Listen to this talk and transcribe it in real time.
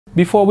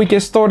Before we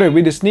get started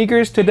with the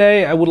sneakers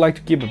today, I would like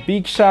to give a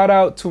big shout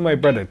out to my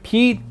brother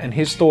Pete and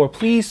his store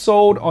Please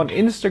Sold on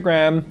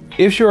Instagram.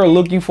 If you are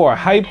looking for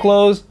hype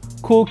clothes,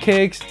 cool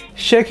kicks,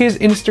 check his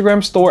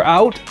Instagram store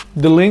out.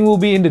 The link will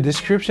be in the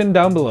description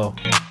down below.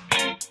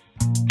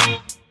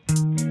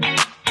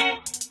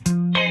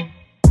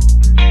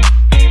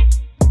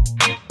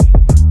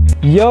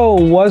 Yo,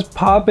 what's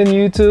poppin'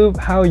 YouTube?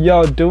 How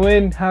y'all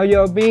doing? How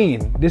y'all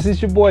been? This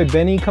is your boy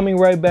Benny coming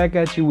right back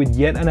at you with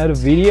yet another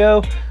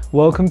video.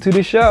 Welcome to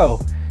the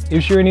show.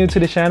 If you're new to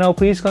the channel,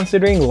 please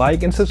consider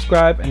like and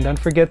subscribe, and don't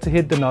forget to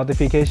hit the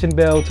notification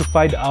bell to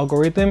fight the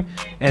algorithm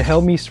and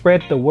help me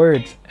spread the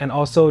words and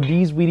also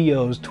these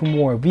videos to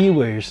more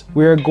viewers.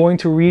 We're going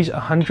to reach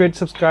 100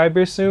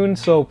 subscribers soon,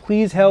 so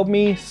please help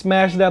me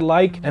smash that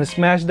like and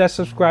smash that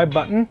subscribe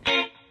button.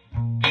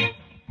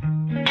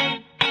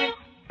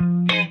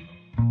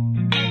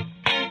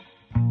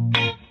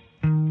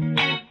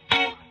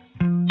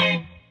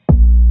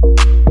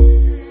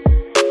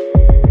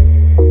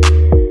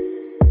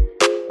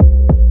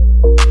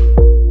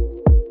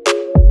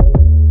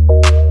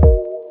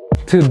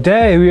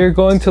 Today we are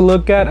going to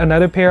look at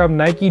another pair of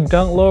Nike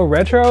Dunk Low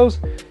Retros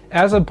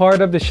as a part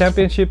of the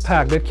championship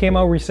pack that came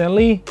out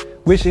recently,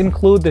 which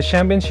include the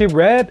championship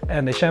red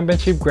and the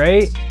championship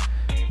gray.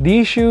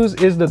 These shoes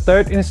is the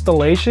third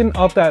installation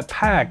of that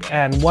pack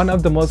and one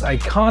of the most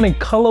iconic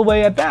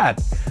colorway at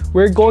that.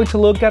 We're going to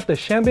look at the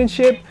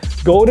championship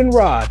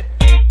goldenrod.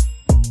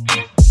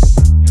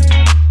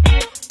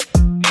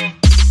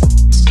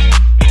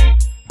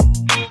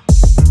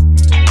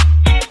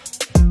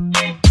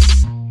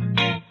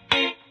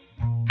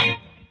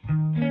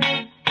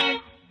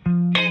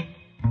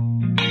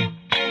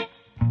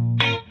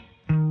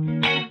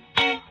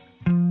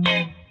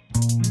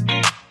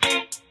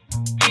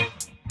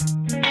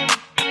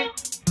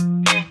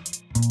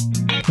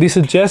 The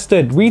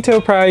suggested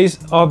retail price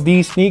of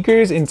these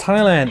sneakers in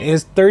Thailand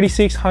is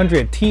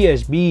 3,600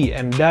 THB,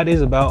 and that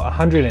is about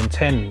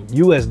 110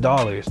 US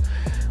dollars,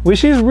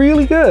 which is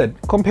really good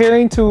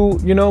comparing to,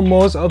 you know,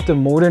 most of the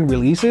modern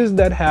releases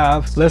that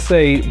have, let's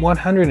say,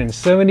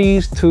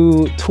 170s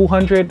to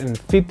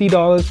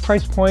 $250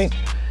 price point.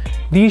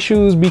 These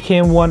shoes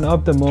became one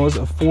of the most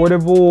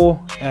affordable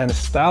and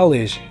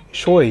stylish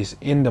choice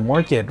in the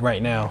market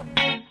right now.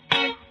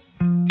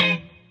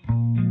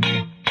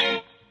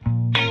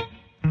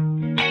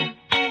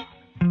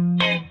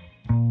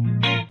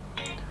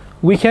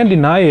 We can't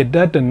deny it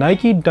that the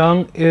Nike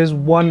Dunk is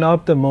one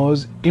of the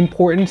most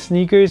important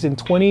sneakers in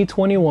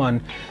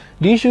 2021.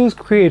 These shoes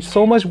create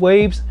so much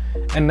waves,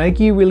 and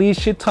Nike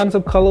released shit tons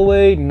of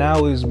colorway.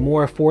 Now is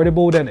more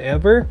affordable than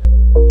ever.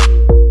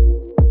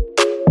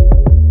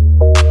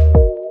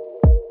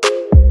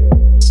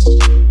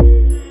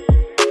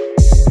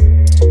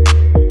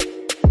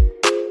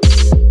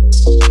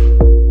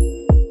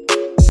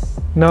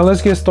 Now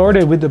let's get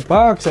started with the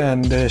box,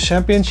 and the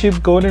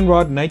championship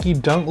goldenrod Nike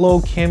Dunk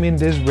Low came in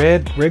this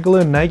red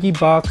regular Nike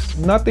box,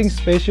 nothing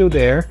special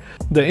there.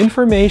 The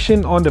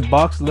information on the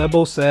box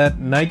label said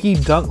Nike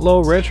Dunk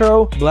Low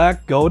Retro,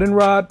 black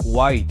goldenrod,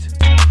 white.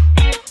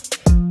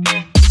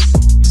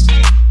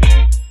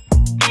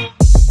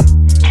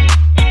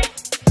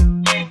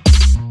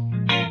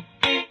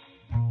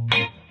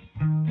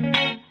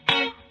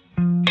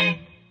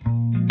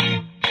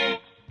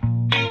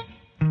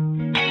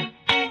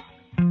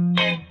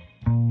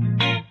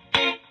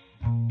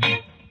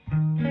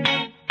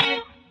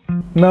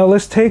 Now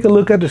let's take a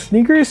look at the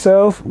sneaker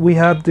itself. We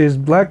have this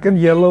black and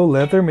yellow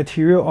leather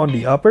material on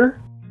the upper,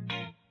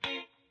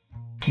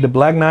 the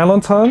black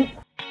nylon tongue,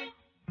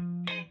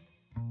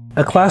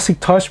 a classic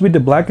touch with the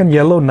black and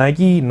yellow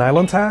Nike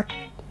nylon tack,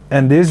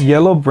 and this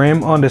yellow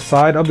brim on the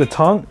side of the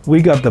tongue.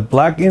 We got the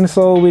black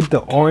insole with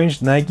the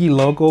orange Nike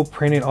logo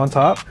printed on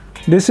top.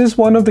 This is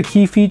one of the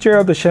key features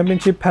of the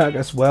championship pack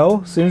as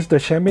well, since the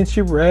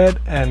championship red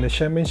and the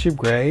championship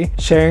gray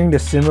sharing the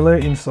similar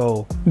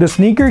insole. The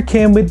sneaker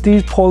came with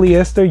these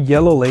polyester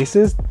yellow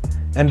laces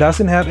and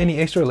doesn't have any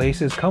extra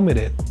laces come with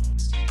it.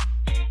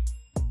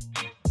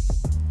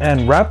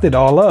 And wrapped it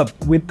all up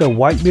with the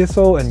white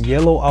midsole and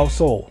yellow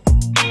outsole.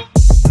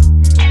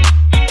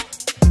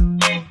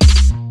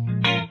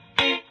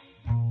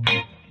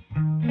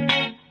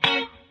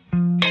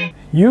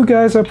 You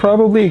guys are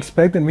probably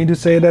expecting me to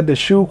say that the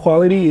shoe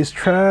quality is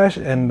trash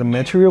and the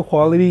material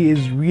quality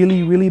is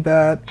really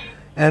bad.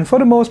 And for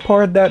the most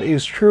part that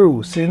is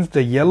true, since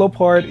the yellow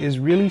part is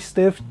really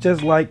stiff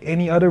just like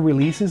any other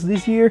releases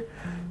this year.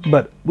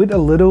 But with a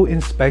little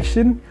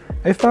inspection,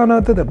 I found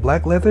out that the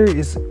black leather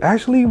is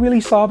actually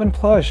really soft and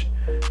plush.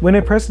 When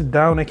I press it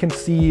down, I can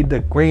see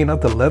the grain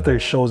of the leather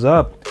shows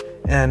up,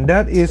 and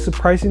that is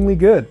surprisingly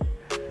good.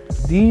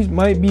 These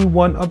might be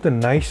one of the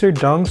nicer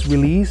dunks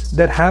released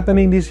that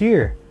happening this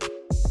year.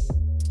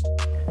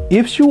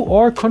 If you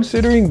are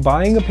considering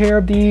buying a pair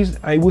of these,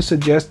 I would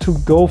suggest to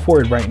go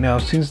for it right now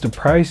since the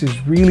price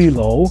is really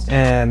low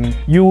and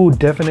you will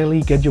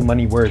definitely get your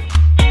money worth.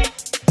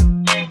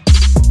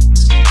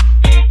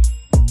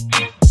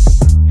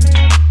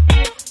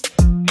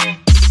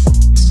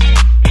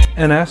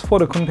 And as for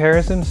the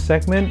comparison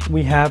segment,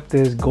 we have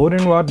this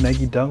goldenrod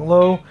Nike Dunk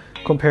Low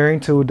comparing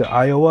to the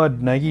Iowa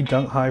Nike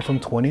Dunk High from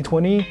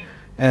 2020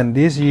 and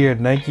this year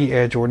Nike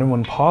Air Jordan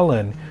 1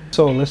 Pollen.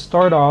 So let's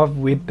start off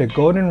with the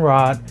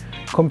goldenrod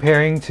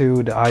comparing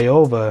to the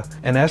Iowa,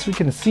 and as we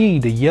can see,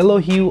 the yellow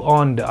hue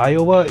on the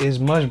Iowa is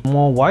much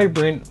more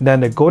vibrant than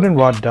the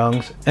goldenrod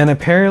dunks, and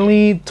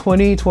apparently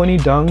 2020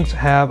 dunks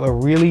have a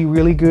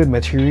really good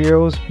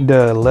materials.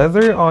 The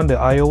leather on the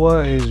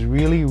Iowa is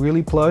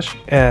really plush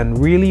and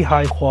really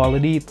high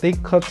quality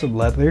thick cuts of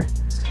leather.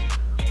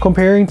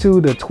 Comparing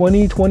to the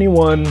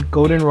 2021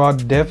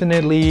 goldenrod,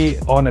 definitely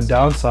on the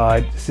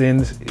downside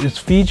since its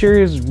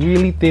features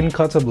really thin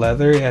cuts of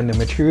leather and the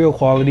material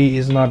quality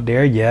is not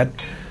there yet.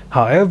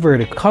 However,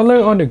 the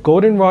color on the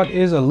goldenrod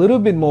is a little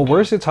bit more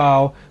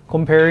versatile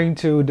comparing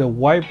to the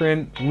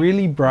vibrant,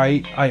 really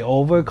bright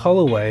Iowa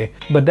colorway,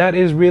 but that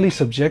is really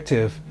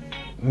subjective.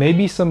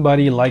 Maybe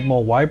somebody like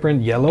more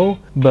vibrant yellow,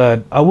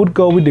 but I would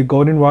go with the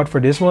goldenrod for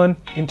this one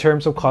in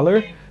terms of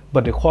color.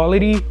 But the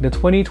quality, the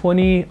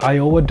 2020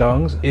 Iowa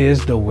dunks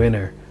is the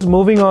winner.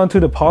 Moving on to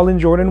the Pollen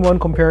Jordan 1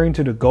 comparing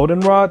to the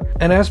goldenrod,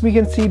 and as we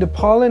can see, the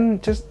Pollen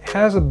just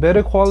has a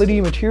better quality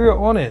material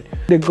on it.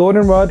 The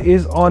goldenrod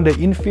is on the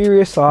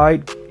inferior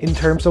side in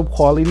terms of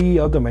quality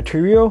of the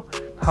material.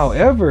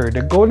 However,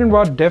 the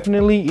goldenrod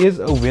definitely is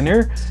a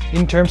winner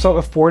in terms of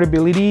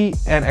affordability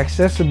and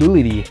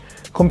accessibility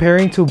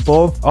comparing to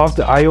both of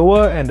the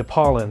Iowa and the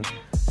Pollen.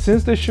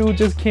 Since the shoe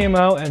just came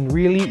out and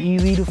really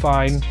easy to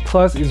find,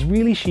 plus is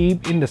really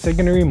cheap in the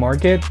secondary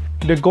market,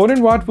 the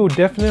goldenrod will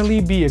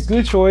definitely be a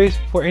good choice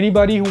for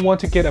anybody who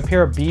wants to get a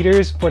pair of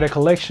beaters for their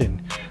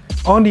collection.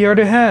 On the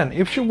other hand,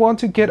 if you want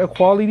to get a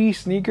quality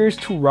sneakers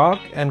to rock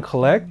and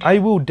collect, I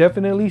will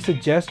definitely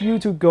suggest you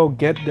to go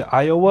get the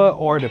Iowa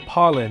or the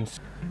Pollens.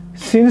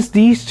 Since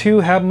these two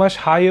have much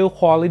higher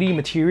quality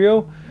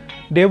material,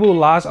 they will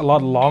last a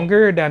lot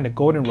longer than the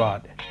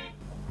goldenrod.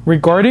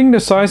 Regarding the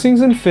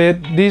sizings and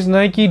fit, this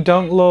Nike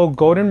Dunk Low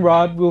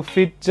goldenrod will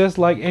fit just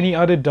like any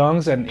other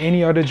dunks and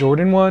any other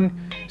Jordan 1,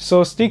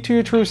 so stick to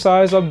your true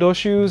size of those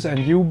shoes and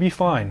you'll be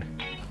fine.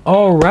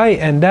 Alright,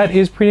 and that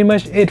is pretty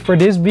much it for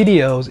this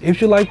video.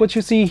 If you like what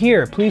you see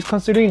here, please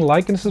consider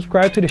like and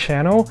subscribe to the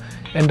channel,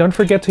 and don't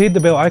forget to hit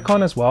the bell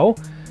icon as well.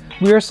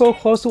 We are so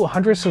close to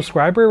 100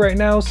 subscribers right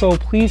now, so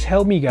please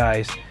help me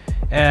guys.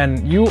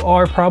 And you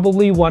are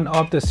probably one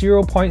of the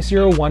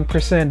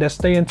 0.01% that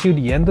stay until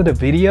the end of the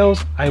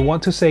videos. I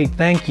want to say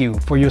thank you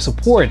for your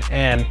support,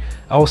 and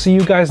I'll see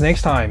you guys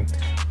next time.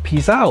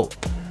 Peace out.